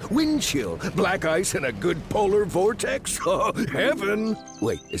days, wind chill, black ice, and a good polar vortex. Oh, heaven.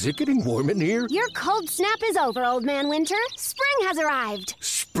 Wait, is it getting warm in here? Your cold snap is over, Old Man Winter. Spring has arrived.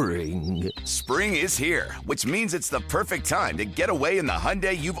 Spring. Spring is here, which means it's the perfect time to get away in the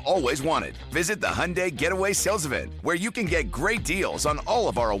Hyundai you've always wanted. Visit the Hyundai Getaway Sales Event, where you can get great deals on all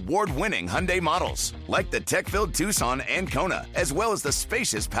of our award-winning Hyundai models, like the tech-filled Tucson and Kona, as well as the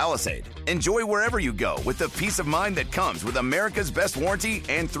spacious Palisade. Enjoy wherever you go with the peace of mind that comes with America's best warranty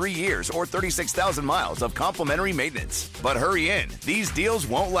and 3 years or 36,000 miles of complimentary maintenance. But hurry in, these deals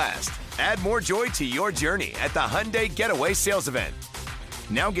won't last. Add more joy to your journey at the Hyundai Getaway Sales Event.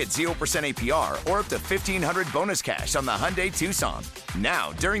 Now get 0% APR or up to $1,500 bonus cash on the Hyundai Tucson.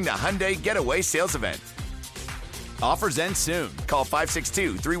 Now, during the Hyundai Getaway Sales Event. Offers end soon. Call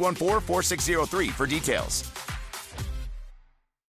 562-314-4603 for details.